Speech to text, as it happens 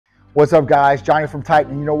What's up, guys? Johnny from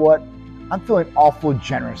Titan. You know what? I'm feeling awful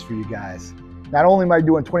generous for you guys. Not only am I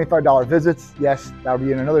doing $25 visits, yes, that'll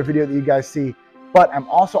be in another video that you guys see, but I'm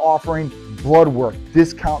also offering blood work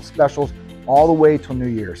discount specials all the way till New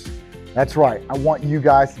Year's. That's right. I want you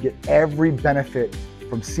guys to get every benefit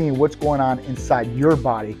from seeing what's going on inside your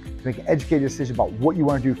body to make an educated decision about what you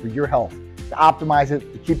want to do for your health, to optimize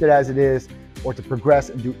it, to keep it as it is, or to progress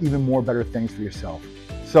and do even more better things for yourself.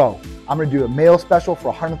 So I'm going to do a male special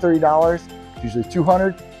for $130, it's usually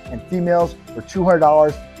 $200, and females for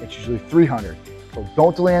 $200, it's usually $300. So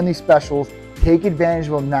don't delay on these specials. Take advantage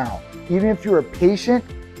of them now. Even if you're a patient,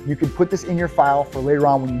 you can put this in your file for later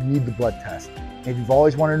on when you need the blood test. And if you've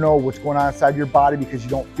always wanted to know what's going on inside your body because you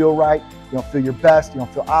don't feel right, you don't feel your best, you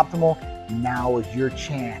don't feel optimal, now is your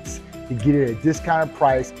chance to get it at a discounted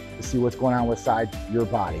price to see what's going on inside your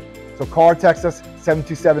body. So call or text us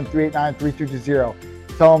 727-389-3320.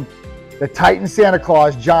 Tell them the Titan Santa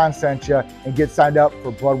Claus, John, sent you, and get signed up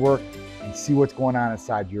for blood work and see what's going on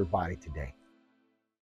inside your body today.